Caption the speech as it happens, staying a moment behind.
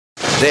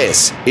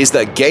This is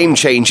the Game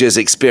Changers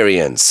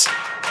Experience.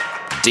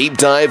 Deep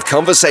dive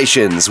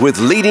conversations with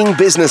leading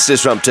business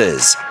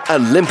disruptors,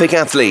 Olympic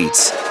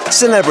athletes,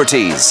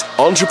 celebrities,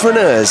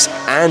 entrepreneurs,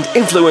 and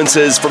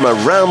influencers from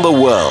around the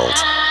world.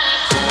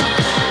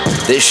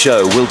 This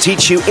show will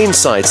teach you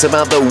insights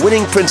about the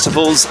winning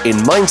principles in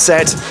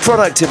mindset,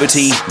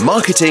 productivity,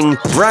 marketing,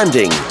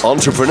 branding,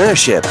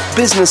 entrepreneurship,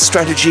 business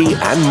strategy,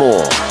 and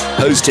more.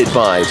 Hosted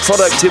by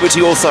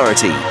Productivity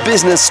Authority,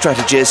 business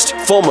strategist,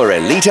 former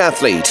elite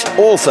athlete,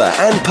 author,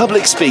 and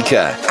public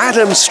speaker,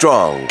 Adam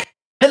Strong.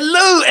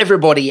 Hello,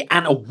 everybody,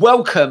 and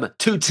welcome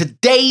to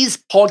today's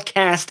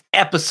podcast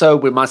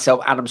episode with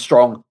myself, Adam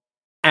Strong.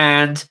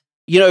 And,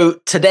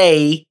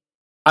 today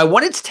I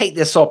wanted to take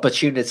this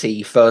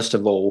opportunity, first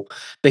of all,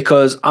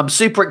 because I'm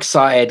super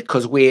excited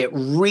because we're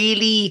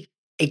really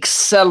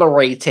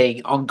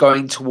accelerating on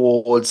going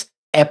towards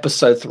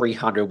episode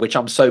 300, which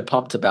I'm so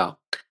pumped about.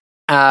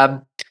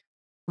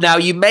 Now,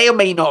 you may or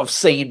may not have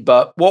seen,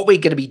 but what we're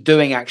going to be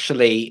doing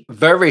actually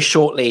very, very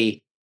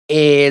shortly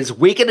is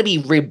we're going to be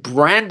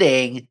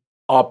rebranding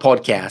our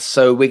podcast.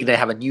 So we're going to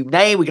have a new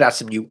name, we're going to have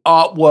some new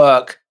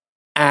artwork,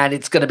 and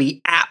it's going to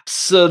be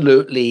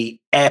absolutely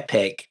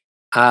epic.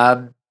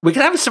 We're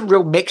going to have some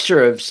real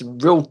mixture of some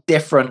real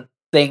different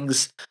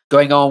things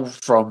going on,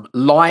 from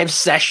live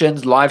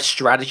sessions, live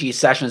strategy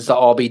sessions that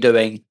I'll be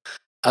doing,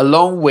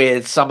 along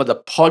with some of the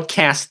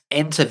podcast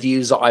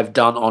interviews that I've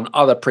done on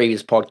other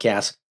previous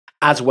podcasts,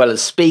 as well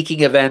as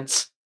speaking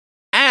events.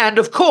 And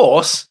of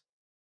course,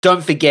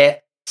 don't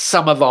forget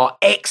some of our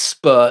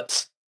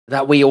experts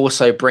that we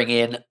also bring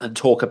in and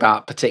talk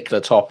about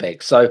particular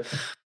topics. So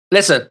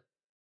listen,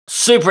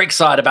 super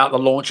excited about the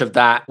launch of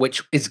that,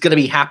 which is going to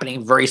be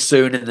happening very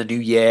soon in the new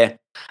year.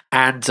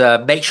 And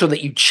make sure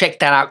that you check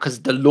that out,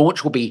 because the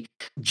launch will be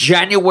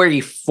January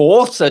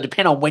 4th. So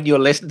depending on when you're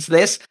listening to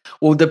this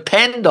will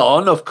depend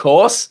on, of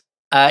course,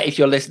 if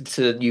you're listening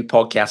to the new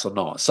podcast or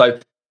not. So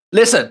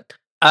listen,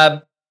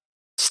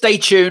 stay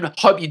tuned.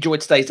 Hope you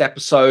enjoyed today's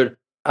episode.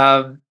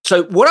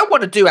 So what I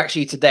want to do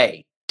actually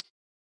today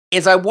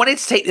is I wanted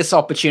to take this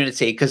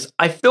opportunity, because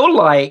I feel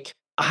like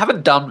I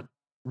haven't done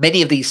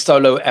many of these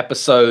solo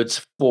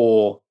episodes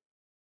for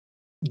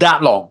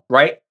that long,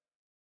 right?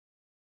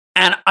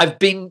 And I've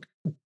been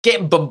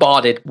getting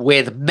bombarded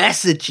with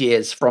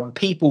messages from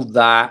people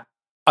that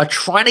are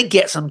trying to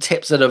get some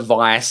tips and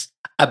advice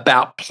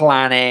about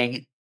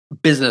planning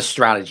business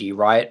strategy,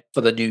 right,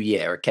 for the new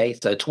year, okay?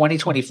 So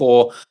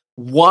 2024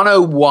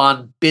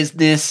 101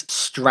 business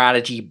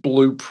strategy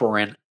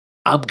blueprint.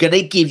 I'm going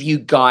to give you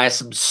guys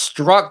some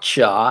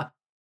structure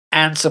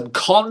and some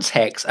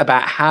context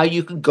about how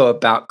you can go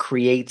about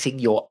creating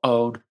your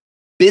own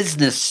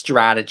business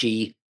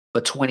strategy for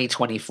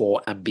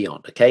 2024 and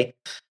beyond, okay?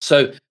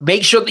 So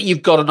make sure that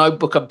you've got a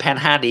notebook and pen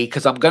handy,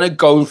 because I'm going to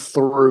go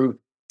through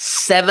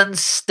 7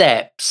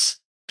 steps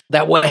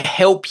that will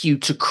help you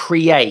to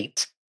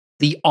create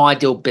the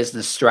ideal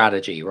business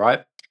strategy,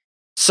 right?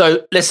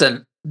 So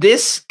listen,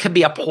 this can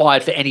be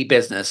applied for any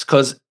business,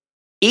 because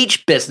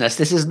each business,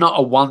 this is not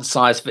a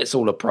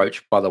one-size-fits-all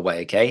approach, by the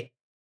way, okay?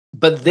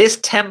 But this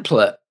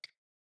template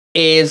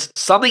is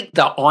something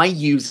that I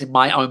use in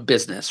my own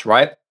business,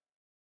 right?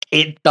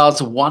 It does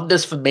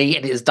wonders for me,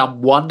 and it has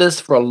done wonders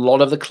for a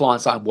lot of the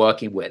clients I'm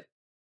working with.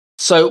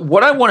 So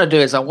what I want to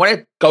do is I want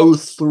to go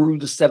through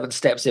the 7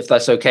 steps, if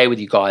that's okay with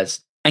you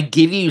guys, and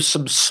give you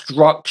some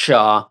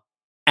structure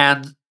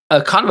and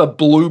a kind of a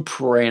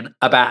blueprint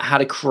about how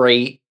to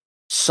create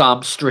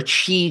some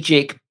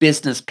strategic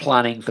business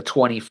planning for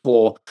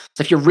 24.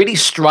 So if you're really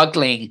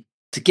struggling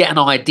to get an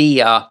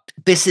idea,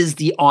 this is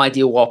the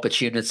ideal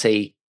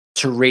opportunity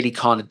to really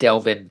kind of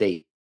delve in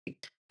deep.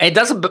 It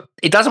doesn't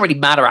really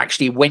matter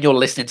actually when you're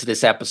listening to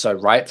this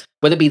episode, right?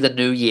 Whether it be the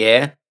new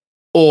year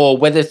or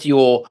whether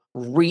you're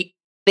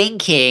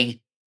rethinking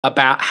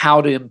about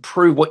how to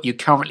improve what you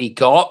currently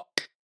got.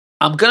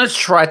 I'm going to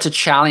try to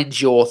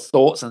challenge your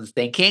thoughts and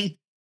thinking.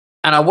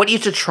 And I want you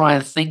to try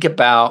and think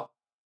about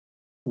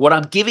what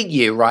I'm giving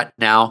you right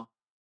now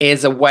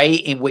is a way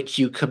in which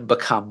you can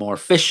become more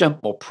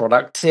efficient, more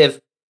productive,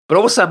 but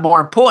also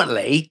more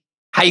importantly,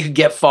 how you can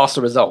get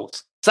faster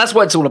results. So that's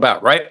what it's all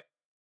about, right?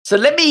 So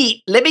let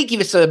me give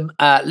you some,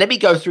 let me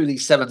go through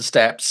these 7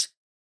 steps,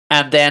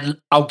 and then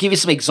I'll give you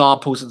some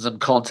examples and some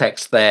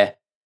context there.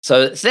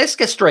 So let's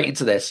get straight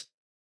into this.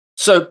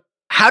 So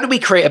how do we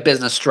create a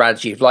business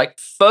strategy? Like,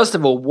 first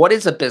of all, what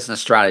is a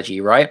business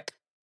strategy, right?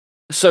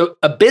 So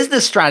a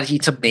business strategy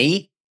to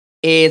me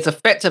is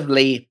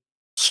effectively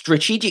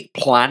strategic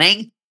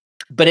planning,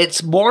 but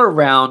it's more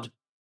around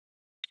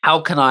how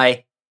can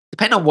I,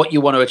 depending on what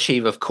you want to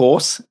achieve, of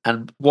course,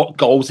 and what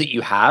goals that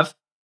you have,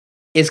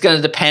 is going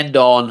to depend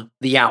on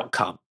the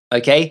outcome,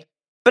 okay?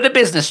 But a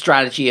business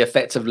strategy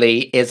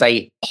effectively is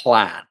a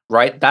plan,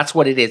 right? That's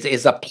what it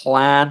is a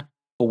plan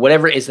for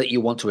whatever it is that you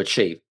want to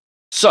achieve.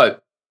 So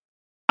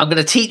I'm going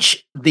to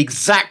teach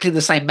exactly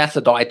the same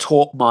method that I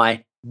taught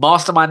my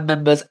mastermind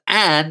members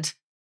and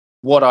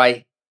what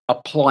I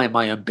apply in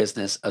my own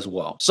business as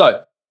well.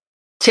 So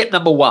tip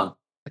number 1,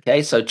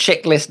 okay? So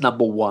checklist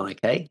number 1,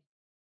 okay?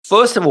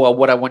 first of all,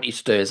 what I want you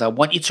to do is I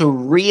want you to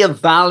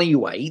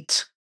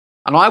reevaluate,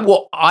 and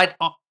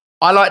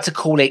I like to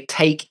call it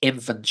take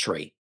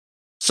inventory.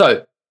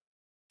 So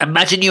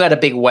imagine you had a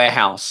big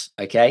warehouse,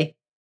 okay?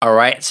 All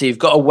right. So you've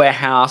got a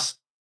warehouse,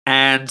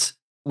 and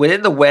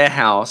within the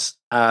warehouse,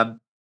 I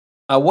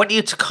want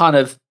you to kind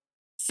of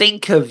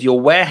think of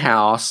your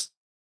warehouse,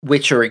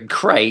 which are in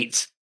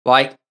crates.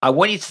 Like, I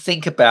want you to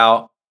think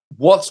about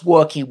what's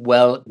working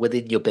well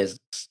within your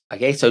business.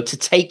 Okay. So to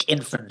take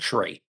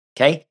inventory.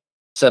 Okay.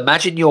 So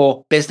imagine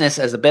your business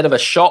as a bit of a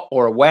shop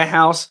or a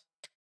warehouse.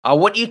 I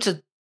want you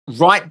to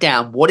write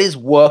down what is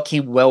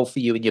working well for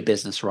you in your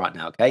business right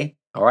now. Okay.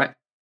 All right.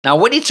 Now, I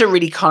want you to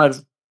really kind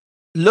of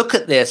look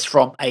at this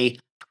from a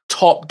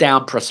top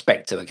down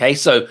perspective. Okay.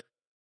 So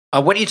I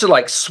want you to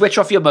like switch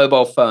off your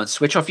mobile phone,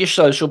 switch off your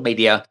social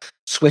media,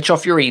 switch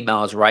off your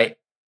emails, right?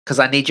 Because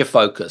I need you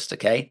focused.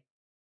 Okay.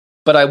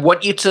 But I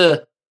want you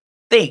to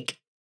think,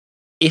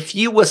 if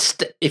you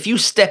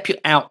step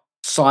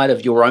outside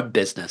of your own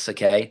business,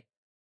 okay,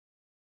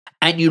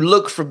 and you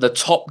look from the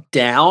top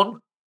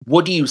down,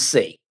 what do you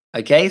see?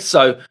 Okay,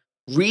 so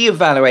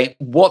reevaluate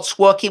what's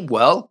working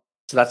well.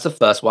 So that's the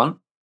first one.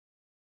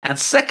 And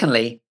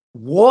secondly,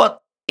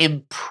 what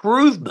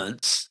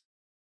improvements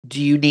do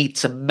you need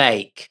to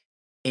make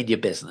in your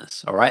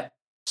business? All right.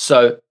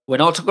 So we're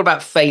not talking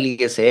about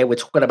failures here. We're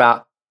talking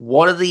about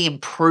what are the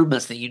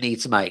improvements that you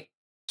need to make.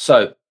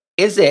 So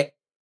is it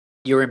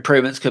your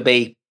improvements could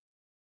be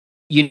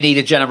you need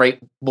to generate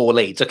more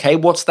leads. Okay.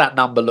 What's that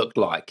number look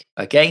like?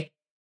 Okay.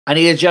 I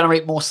need to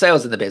generate more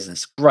sales in the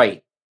business.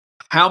 Great.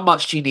 How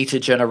much do you need to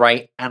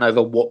generate and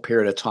over what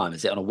period of time?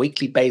 Is it on a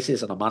weekly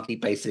basis, on a monthly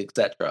basis,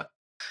 etc.?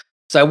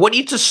 So I want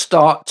you to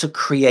start to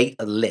create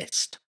a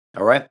list.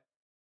 All right.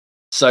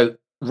 So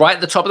right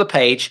at the top of the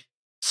page,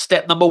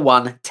 step number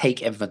 1,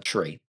 take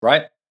inventory,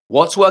 right?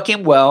 What's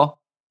working well?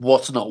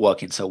 What's not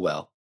working so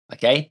well?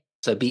 Okay.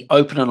 So be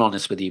open and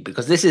honest with you,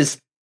 because this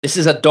is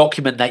a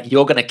document that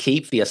you're going to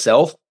keep for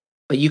yourself,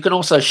 but you can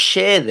also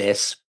share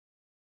this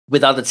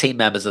with other team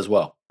members as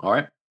well. All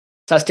right.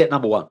 So that's tip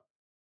number 1.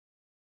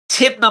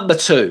 Tip number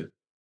 2.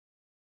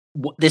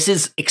 This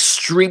is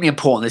extremely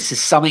important. This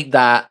is something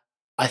that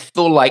I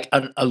feel like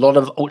a lot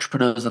of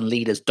entrepreneurs and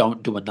leaders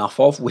don't do enough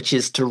of, which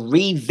is to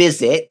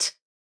revisit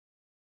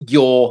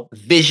your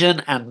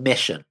vision and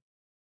mission.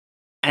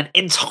 And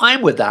in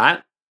time with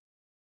that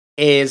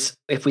is,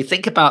 if we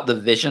think about the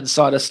vision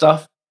side of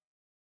stuff,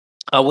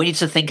 we need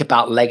to think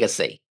about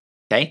legacy.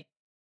 Okay.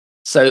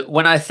 So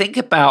when I think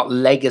about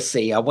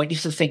legacy, I want you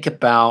to think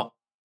about,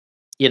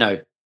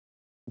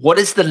 what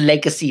is the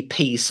legacy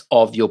piece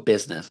of your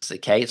business?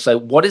 Okay. So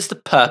what is the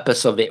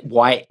purpose of it?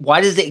 Why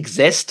does it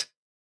exist?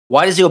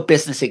 Why does your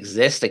business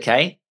exist?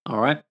 Okay. All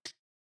right.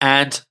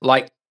 And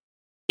like,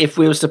 if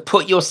we was to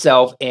put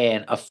yourself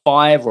in a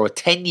 5 or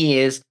 10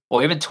 years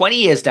or even 20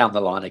 years down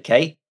the line,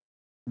 okay,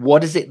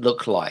 what does it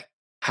look like?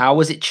 How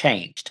has it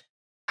changed?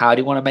 How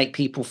do you want to make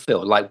people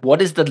feel? Like,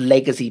 what is the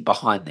legacy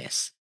behind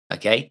this?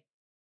 Okay.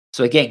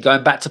 So again,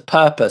 going back to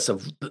purpose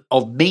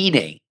of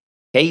meaning,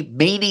 okay,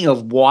 meaning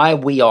of why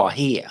we are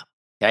here,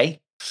 okay,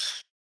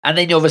 and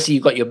then obviously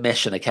you've got your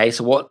mission, okay.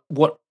 So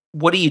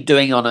what are you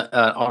doing on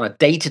a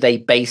day-to-day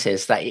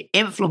basis that it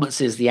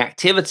influences the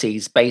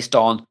activities based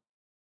on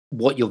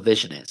what your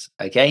vision is,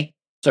 okay?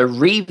 So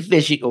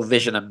revisit your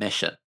vision and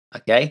mission,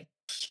 okay?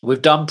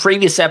 We've done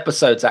previous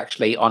episodes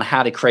actually on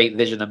how to create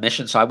vision and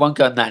mission, so I won't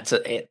go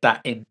into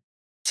that in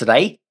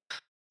today,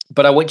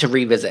 but I want to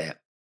revisit it.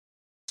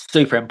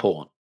 Super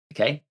important,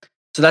 okay?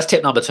 So that's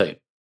tip number 2.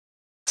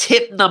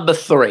 Tip number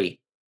 3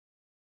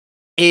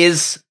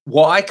 is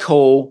what I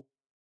call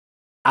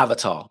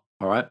avatar,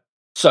 all right?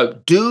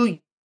 So do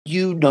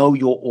you know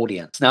your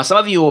audience? Now, some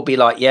of you will be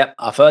like, yep,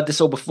 I've heard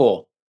this all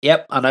before.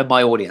 Yep, I know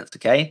my audience,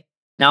 okay?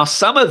 Now,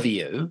 some of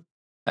you,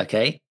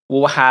 okay,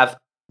 will have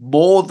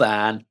more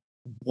than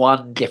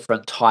one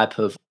different type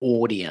of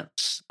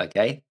audience,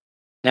 okay?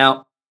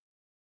 Now,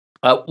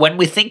 when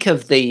we think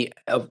of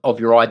of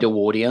your ideal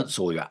audience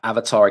or your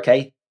avatar,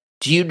 okay,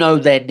 do you know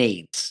their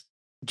needs?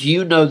 Do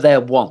you know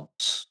their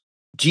wants?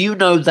 Do you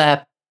know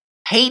their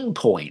pain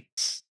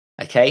points?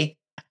 Okay.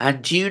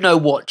 And do you know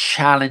what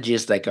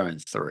challenges they're going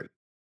through?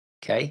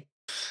 Okay.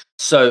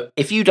 So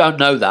if you don't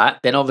know that,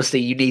 then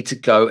obviously you need to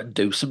go and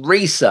do some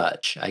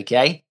research.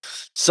 Okay.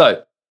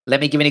 So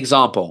let me give you an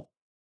example.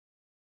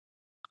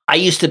 I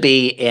used to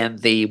be in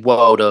the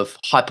world of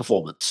high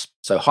performance.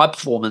 So high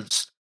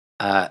performance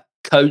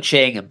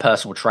coaching and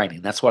personal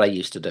training. That's what I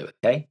used to do.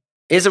 Okay.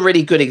 Here's a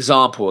really good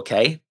example.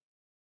 Okay.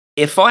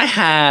 If I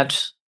had,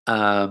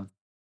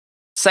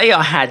 say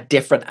I had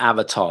different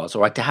avatars,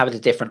 or I have a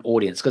different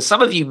audience, because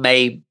some of you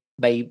may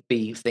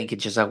be thinking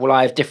to yourself, well,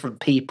 I have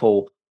different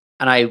people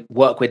and I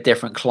work with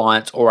different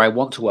clients, or I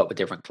want to work with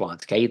different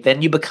clients. Okay.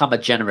 Then you become a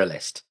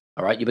generalist.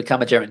 All right. You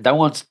become a generalist. No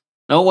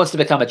one wants to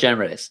become a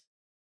generalist.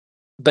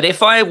 But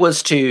if I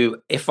was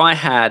to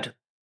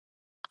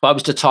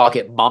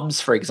target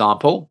mums, for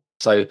example,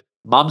 so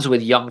mums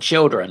with young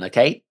children,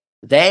 okay,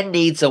 their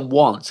needs and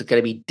wants are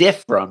going to be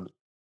different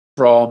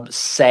from,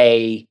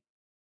 say,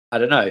 I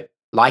don't know,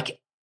 like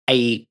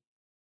a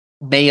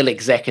male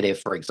executive,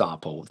 for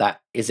example,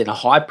 that is in a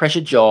high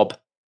pressure job,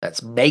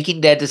 that's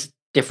making their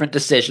different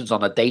decisions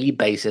on a daily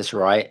basis,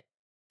 right?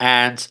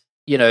 And,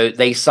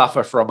 they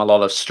suffer from a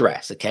lot of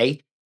stress,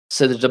 okay?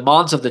 So the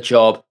demands of the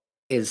job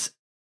is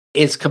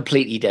is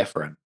completely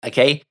different,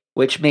 okay?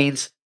 Which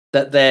means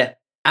that their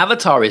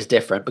avatar is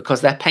different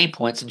because their pain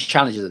points and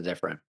challenges are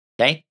different,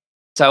 okay?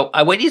 So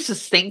I want you to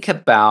think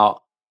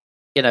about,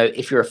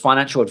 if you're a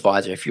financial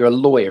advisor, if you're a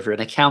lawyer, if you're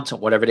an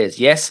accountant, whatever it is,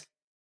 yes,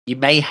 you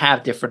may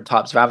have different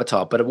types of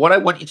avatar, but what I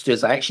want you to do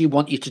is I actually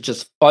want you to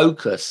just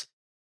focus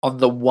on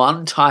the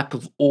one type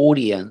of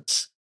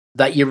audience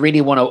that you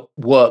really want to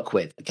work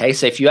with. Okay.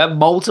 So if you have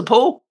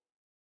multiple,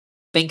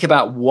 think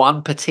about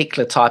one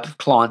particular type of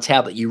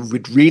clientele that you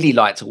would really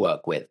like to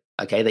work with.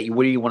 Okay. That you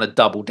really want to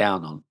double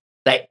down on,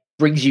 that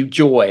brings you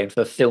joy and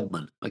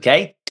fulfillment.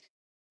 Okay.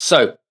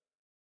 So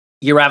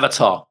your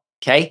avatar.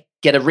 Okay.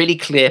 Get a really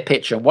clear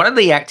picture. And one of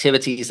the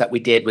activities that we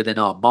did within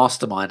our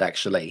mastermind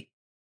actually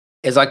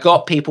is I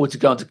got people to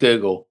go into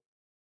Google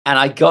and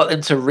I got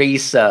them to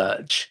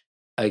research,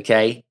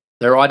 okay,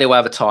 their ideal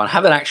avatar and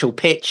have an actual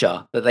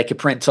picture that they could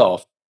print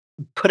off,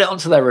 put it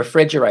onto their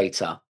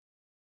refrigerator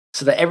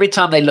so that every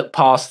time they look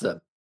past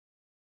them,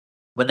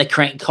 when they're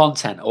creating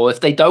content, or if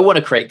they don't want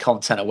to create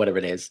content or whatever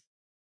it is,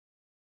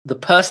 the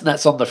person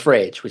that's on the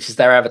fridge, which is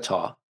their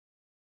avatar,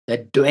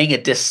 they're doing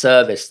a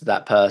disservice to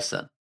that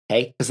person,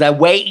 okay? Because they're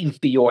waiting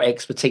for your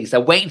expertise. They're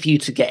waiting for you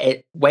to get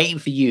it, waiting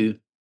for you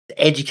to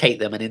educate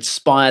them and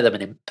inspire them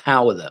and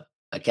empower them,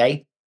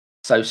 okay?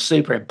 So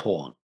super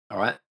important, all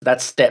right?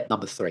 That's step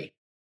number 3.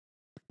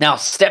 Now,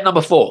 step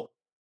number 4,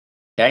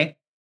 okay?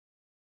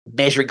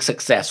 Measuring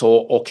success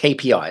or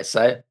KPIs.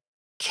 So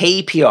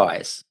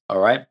KPIs, all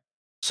right?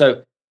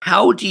 So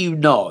how do you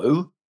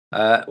know,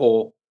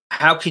 or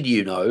how can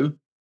you know,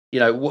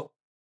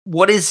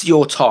 what is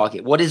your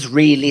target? What is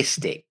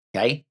realistic,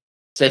 okay?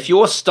 So if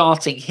you're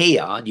starting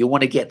here and you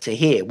want to get to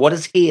here, what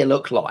does here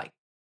look like?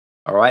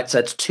 All right, so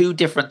it's 2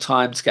 different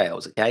time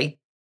scales, okay?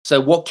 So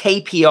what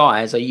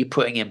KPIs are you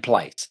putting in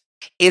place?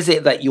 Is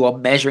it that you are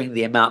measuring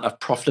the amount of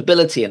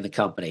profitability in the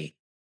company?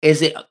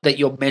 Is it that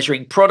you're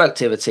measuring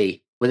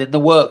productivity within the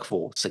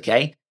workforce,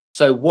 okay?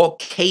 So what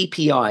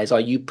KPIs are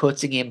you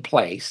putting in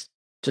place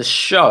to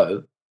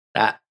show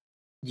that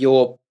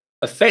you're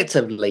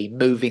effectively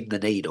moving the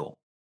needle,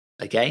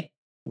 okay?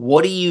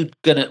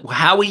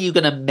 How are you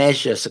gonna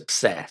measure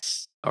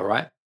success? All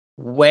right.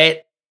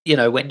 Where,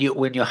 when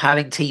you're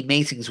having team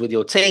meetings with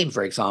your team,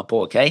 for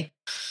example, okay,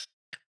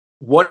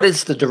 what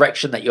is the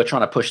direction that you're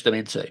trying to push them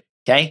into?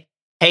 Okay.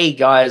 Hey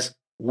guys,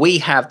 we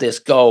have this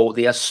goal.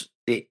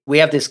 We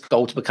have this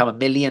goal to become £1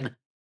 million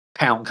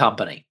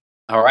company.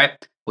 All right.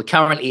 We're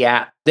currently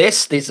at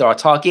this. These are our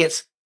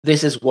targets.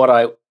 This is what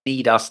I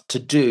need us to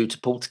do to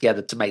pull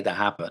together to make that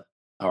happen.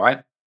 All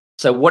right.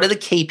 So what are the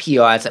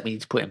KPIs that we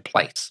need to put in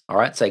place? All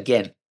right. So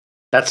again,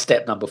 that's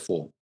step number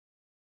 4.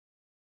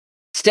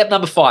 Step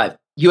number 5,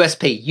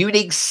 USP,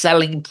 unique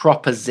selling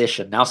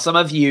proposition. Now, some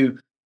of you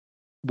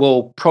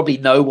will probably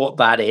know what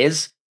that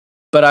is,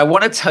 but I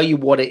want to tell you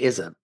what it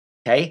isn't.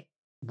 Okay.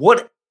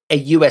 What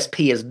a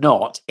USP is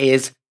not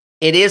is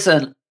it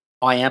isn't,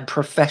 I am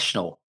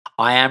professional,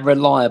 I am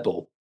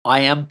reliable,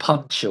 I am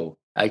punctual.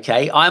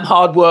 Okay. I'm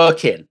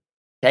hardworking.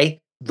 Okay.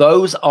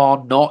 Those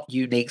are not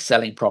unique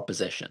selling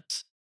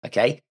propositions.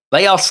 Okay.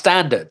 They are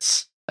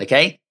standards.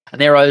 Okay. And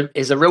there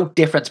is a real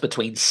difference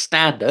between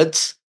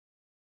standards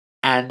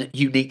and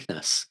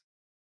uniqueness.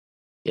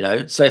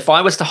 So if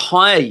I was to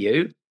hire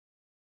you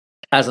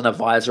as an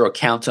advisor or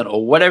accountant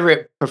or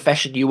whatever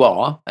profession you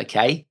are,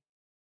 okay,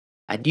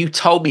 and you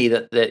told me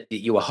that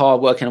you were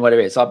hardworking or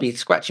whatever it is, I'd be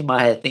scratching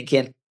my head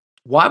thinking,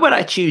 why would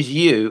I choose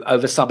you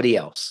over somebody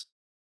else?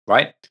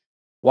 Right?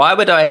 Why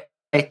would I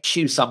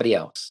choose somebody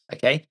else?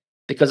 Okay.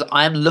 Because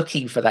I'm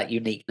looking for that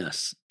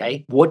uniqueness.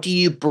 Okay. What do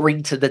you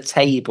bring to the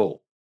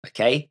table?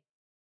 Okay.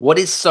 What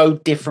is so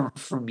different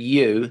from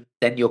you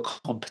than your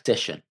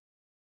competition?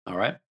 All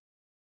right.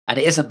 And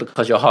it isn't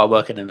because you're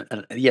hardworking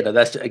and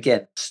that's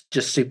again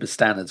just super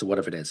standards or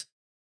whatever it is.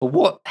 But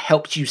what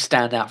helps you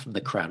stand out from the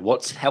crowd?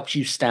 What helps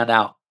you stand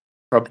out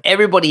from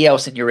everybody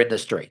else in your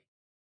industry?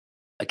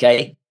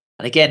 Okay.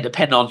 And again,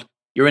 depend on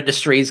your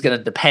industry is going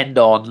to depend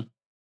on,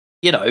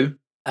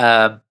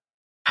 how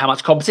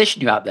much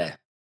competition you have out there.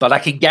 But I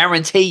can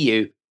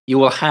guarantee you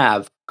will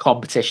have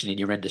competition in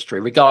your industry,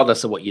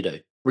 regardless of what you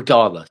do,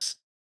 regardless.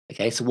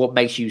 Okay. So what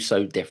makes you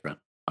so different?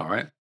 All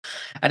right.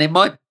 And it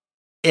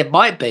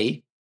might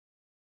be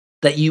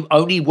that you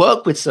only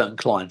work with certain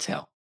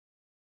clientele.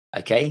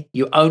 Okay.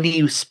 You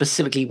only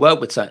specifically work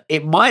with certain.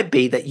 It might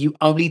be that you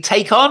only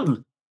take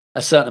on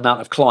a certain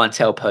amount of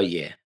clientele per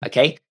year.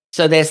 Okay.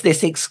 So there's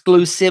this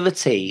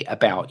exclusivity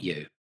about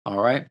you. All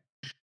right.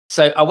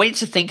 So I want you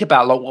to think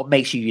about what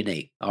makes you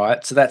unique. All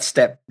right. So that's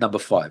step number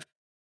 5.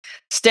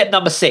 Step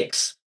number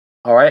 6.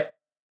 All right.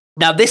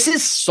 Now, this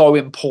is so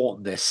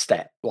important, this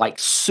step, like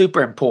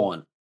super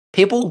important.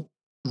 People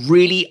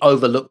really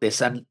overlook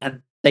this and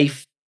they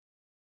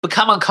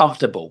become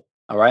uncomfortable.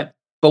 All right.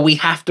 But we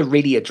have to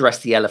really address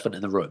the elephant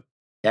in the room.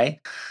 Okay.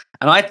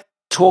 And I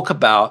talk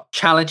about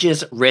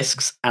challenges,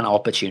 risks, and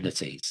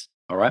opportunities.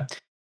 All right.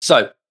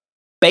 So,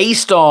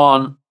 based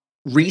on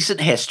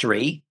recent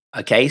history,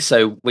 okay,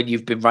 so when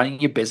you've been running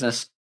your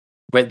business,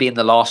 whether it be in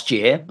the last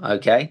year,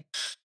 okay,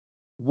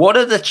 what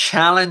are the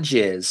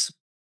challenges?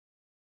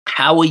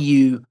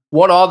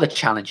 What are the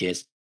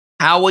challenges?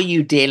 How are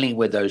you dealing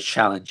with those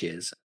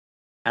challenges?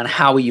 And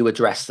how will you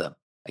address them?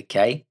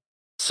 Okay.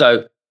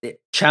 So,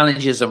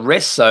 challenges and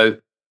risks. So,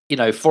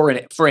 for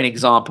an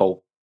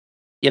example,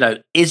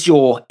 is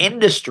your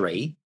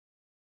industry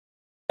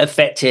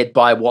affected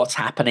by what's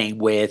happening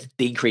with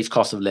the increased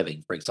cost of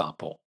living, for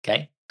example?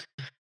 Okay.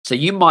 So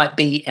you might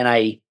be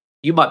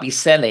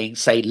selling,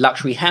 say,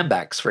 luxury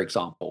handbags, for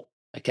example.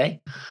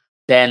 Okay.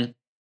 Then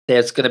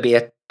there's going to be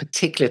a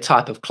particular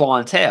type of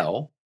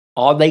clientele.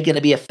 Are they going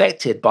to be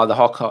affected by the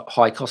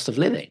high cost of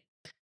living?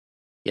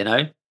 You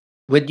know,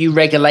 with new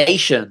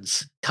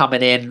regulations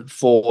coming in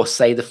for,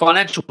 say, the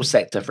financial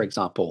sector, for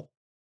example,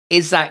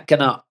 is that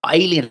going to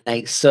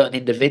alienate certain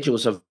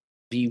individuals of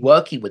you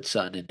working with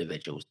certain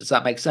individuals? Does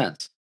that make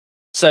sense?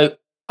 So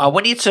I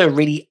want you to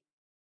really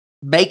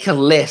make a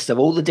list of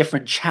all the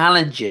different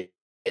challenges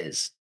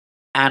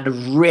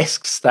and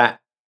risks that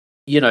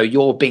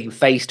you're being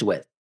faced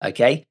with.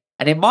 Okay.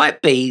 And it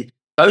might be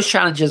those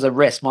challenges and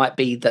risks might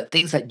be that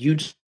things that you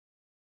just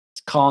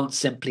can't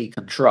simply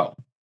control.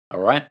 All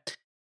right.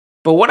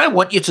 But what I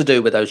want you to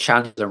do with those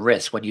challenges and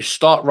risks when you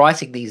start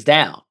writing these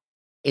down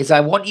is I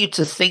want you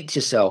to think to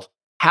yourself,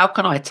 how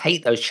can I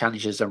take those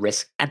challenges and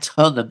risks and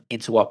turn them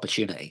into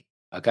opportunity?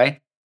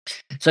 Okay.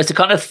 So to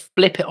kind of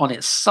flip it on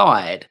its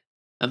side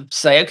and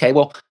say, okay,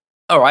 well,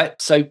 all right.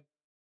 So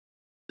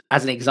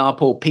as an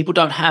example, people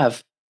don't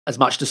have as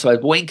much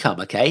disposable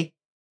income. Okay.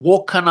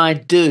 What can I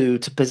do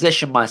to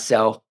position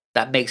myself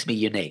that makes me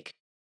unique?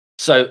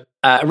 So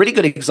a really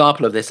good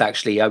example of this,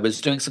 actually, I was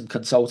doing some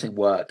consulting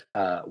work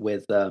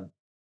with a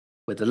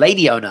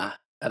lady owner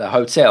at a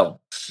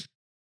hotel,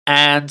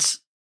 and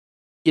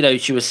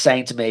she was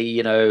saying to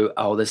me,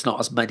 oh, there's not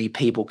as many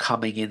people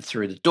coming in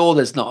through the door.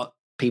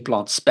 People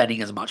aren't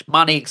spending as much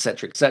money,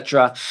 etc.,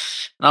 etc.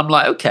 And I'm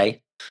like,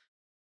 okay,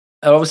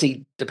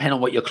 obviously, depending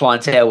on what your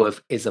clientele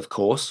is, of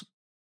course,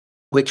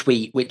 which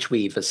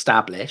we've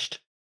established.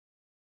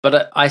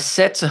 But I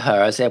said to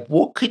her, I said,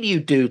 what can you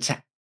do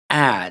to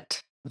add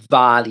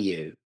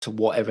value to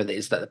whatever it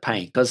is that they're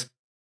paying? Because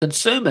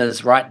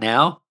consumers right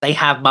now, they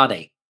have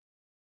money.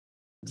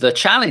 The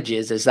challenge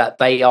is that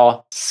they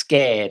are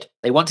scared.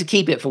 They want to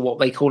keep it for what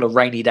they call a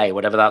rainy day,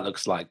 whatever that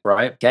looks like,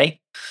 right?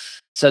 Okay.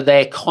 So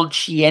they're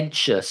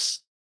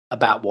conscientious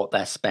about what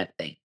they're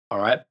spending. All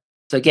right.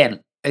 So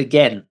again,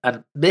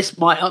 and this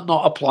might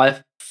not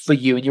apply for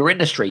you in your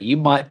industry. You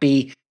might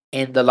be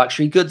in the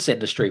luxury goods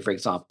industry, for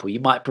example. You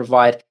might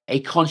provide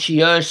a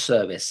concierge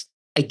service,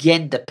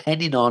 again,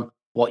 depending on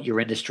what your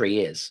industry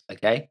is.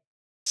 Okay.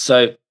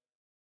 So,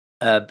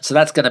 so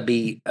that's going to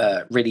be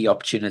really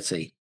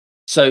opportunity.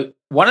 So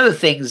one of the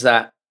things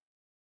that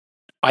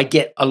I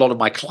get a lot of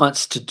my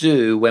clients to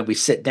do when we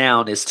sit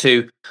down is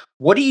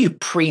what do you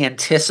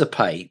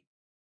pre-anticipate?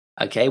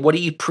 Okay, what are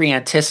you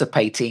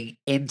pre-anticipating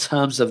in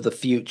terms of the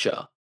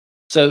future?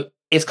 So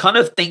it's kind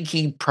of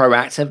thinking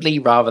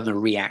proactively rather than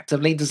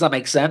reactively. Does that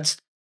make sense?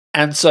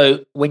 And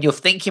so when you're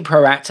thinking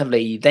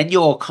proactively, then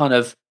you're kind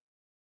of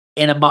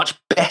in a much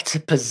better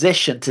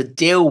position to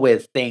deal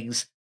with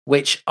things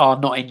which are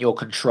not in your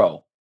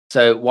control.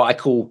 So what I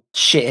call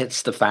shit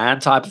hits the fan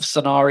type of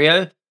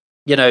scenario,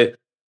 you know,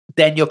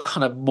 then you're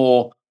kind of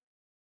more,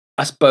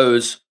 I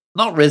suppose,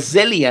 not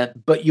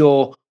resilient, but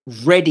you're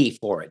ready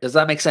for it. Does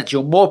that make sense?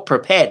 You're more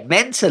prepared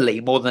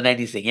mentally more than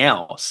anything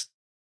else.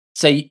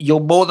 So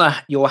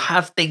you'll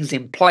have things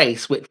in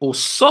place which will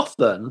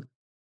soften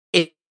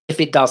if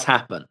it does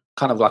happen,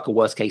 kind of like a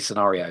worst case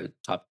scenario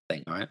type of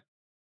thing, right?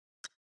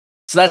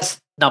 So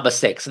that's number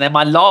 6. And then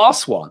my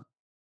last one,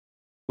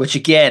 which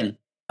again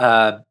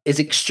is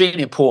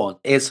extremely important,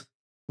 is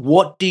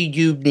what do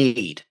you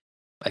need?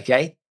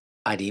 Okay,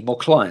 I need more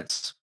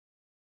clients.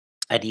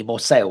 I need more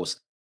sales.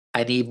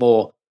 I need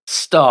more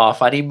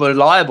staff. I need more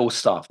reliable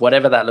staff,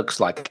 whatever that looks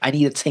like. I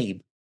need a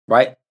team,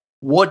 right?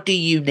 What do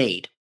you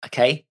need?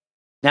 Okay.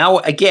 Now,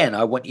 again,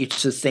 I want you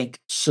to think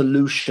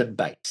solution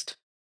based.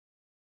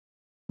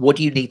 What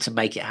do you need to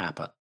make it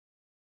happen?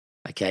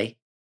 Okay.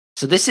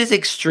 So, this is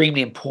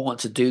extremely important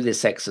to do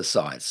this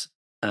exercise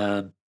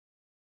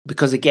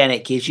because, again,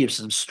 it gives you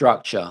some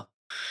structure.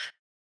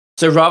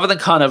 So, rather than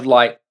kind of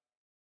like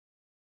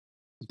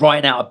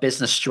writing out a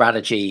business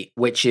strategy,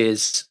 which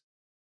is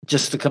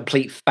just a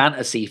complete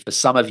fantasy for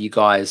some of you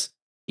guys,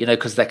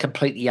 because they're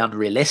completely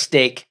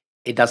unrealistic.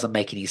 It doesn't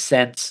make any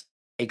sense,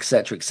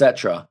 etc.,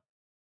 etc.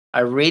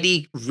 I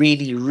really,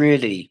 really,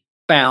 really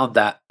found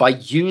that by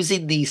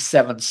using these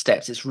 7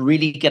 steps, it's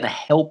really going to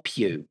help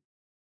you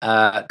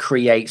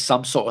create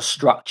some sort of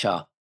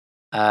structure,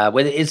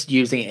 whether it is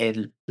using it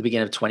in the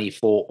beginning of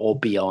 24 or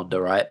beyond.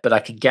 All right. But I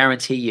can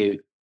guarantee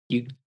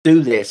you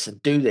do this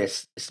and do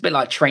this. It's a bit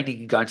like training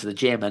and going to the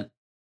gym and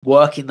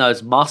working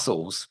those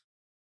muscles.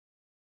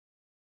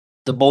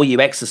 The more you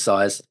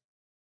exercise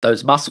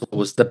those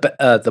muscles,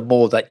 the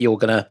more that you're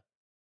gonna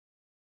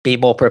be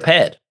more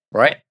prepared,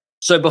 right?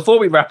 So before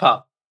we wrap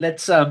up,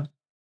 let's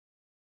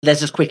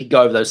just quickly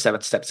go over those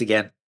 7 steps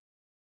again.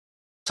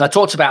 So I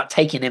talked about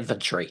taking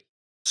inventory,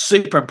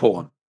 super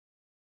important,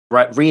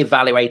 right?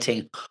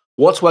 Reevaluating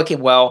what's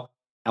working well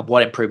and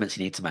what improvements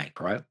you need to make,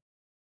 right?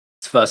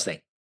 It's the first thing.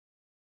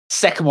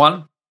 Second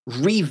one,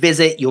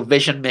 revisit your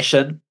vision,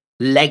 mission,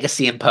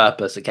 legacy, and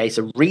purpose. Okay,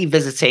 so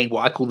revisiting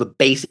what I call the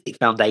basic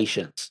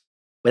foundations.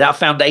 Without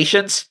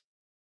foundations,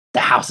 the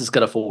house is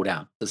going to fall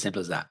down. As simple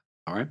as that.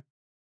 All right.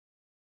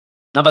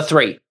 Number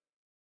 3,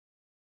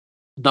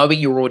 knowing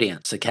your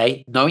audience.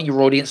 Okay, knowing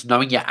your audience,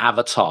 knowing your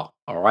avatar.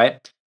 All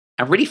right,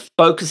 and really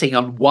focusing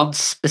on one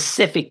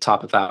specific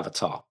type of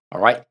avatar.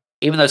 All right,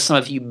 even though some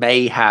of you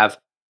may have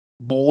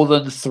more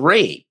than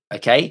 3.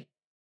 Okay,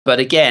 but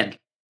again,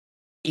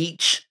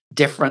 each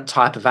different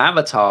type of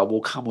avatar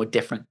will come with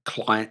different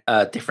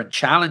different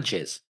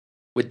challenges,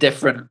 with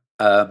different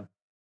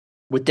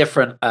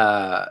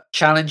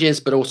challenges,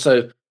 but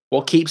also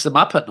what keeps them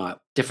up at night,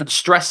 different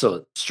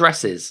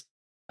stresses.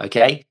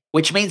 Okay,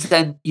 which means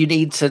then you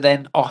need to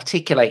then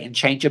articulate and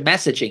change your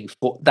messaging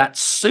for that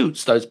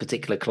suits those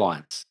particular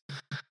clients.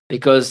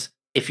 Because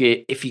if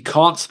you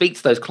can't speak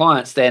to those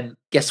clients, then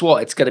guess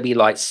what? It's going to be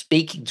like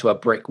speaking to a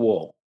brick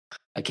wall.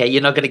 Okay,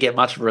 you're not going to get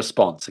much of a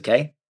response.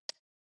 Okay.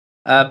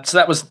 So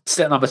that was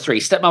step number 3.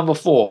 Step number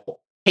 4,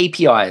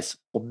 KPIs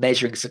or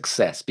measuring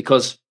success,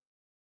 because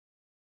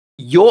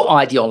your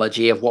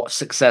ideology of what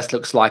success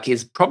looks like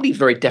is probably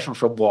very different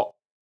from what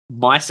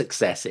my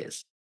success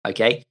is.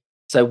 Okay.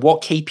 So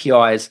what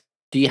KPIs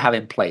do you have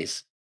in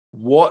place?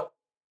 What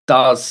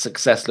does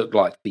success look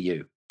like for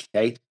you?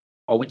 Okay.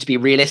 I want to be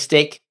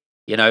realistic.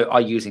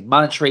 Are you using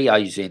monetary? Are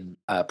you using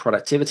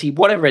productivity?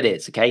 Whatever it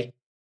is. Okay.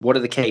 What are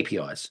the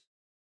KPIs?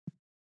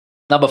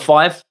 Number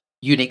 5,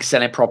 unique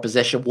selling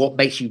proposition. What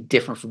makes you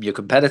different from your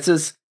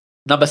competitors?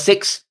 Number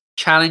 6,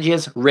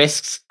 challenges,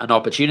 risks, and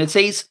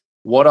opportunities.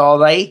 What are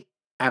they?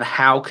 And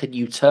how can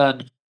you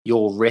turn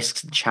your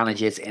risks and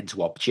challenges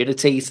into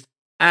opportunities?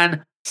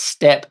 And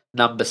step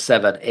number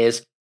 7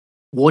 is,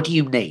 what do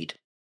you need?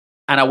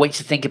 And I want you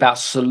to think about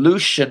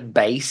solution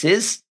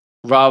bases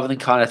rather than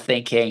kind of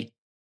thinking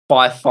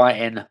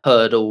firefighting,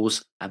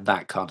 hurdles, and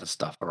that kind of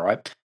stuff. All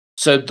right.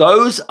 So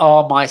those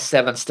are my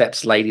 7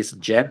 steps, ladies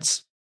and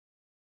gents.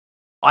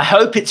 I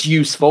hope it's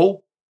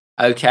useful.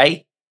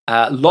 Okay.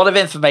 A lot of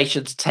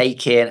information to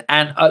take in.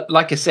 And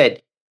like I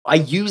said, I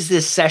use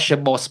this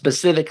session more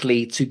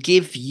specifically to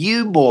give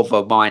you more of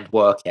a mind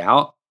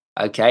workout.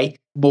 Okay.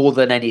 More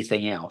than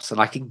anything else. And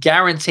I can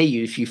guarantee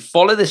you, if you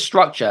follow this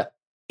structure,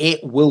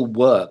 it will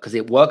work, because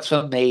it works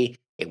for me.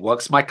 It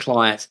works for my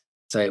clients.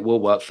 So it will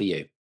work for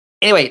you.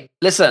 Anyway,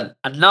 listen,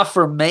 enough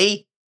from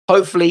me.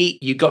 Hopefully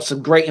you got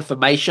some great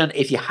information.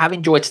 If you have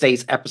enjoyed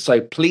today's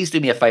episode, please do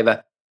me a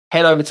favor.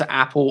 Head over to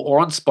Apple or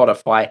on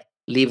Spotify,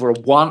 leave a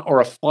 1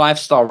 or a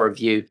 5-star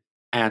review,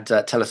 and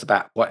tell us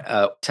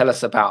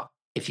about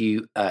if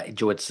you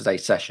enjoyed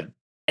today's session.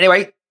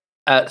 Anyway,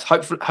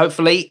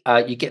 hopefully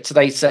you get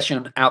today's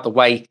session out the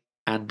way,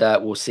 and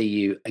we'll see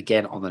you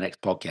again on the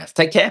next podcast.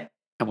 Take care,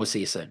 and we'll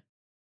see you soon.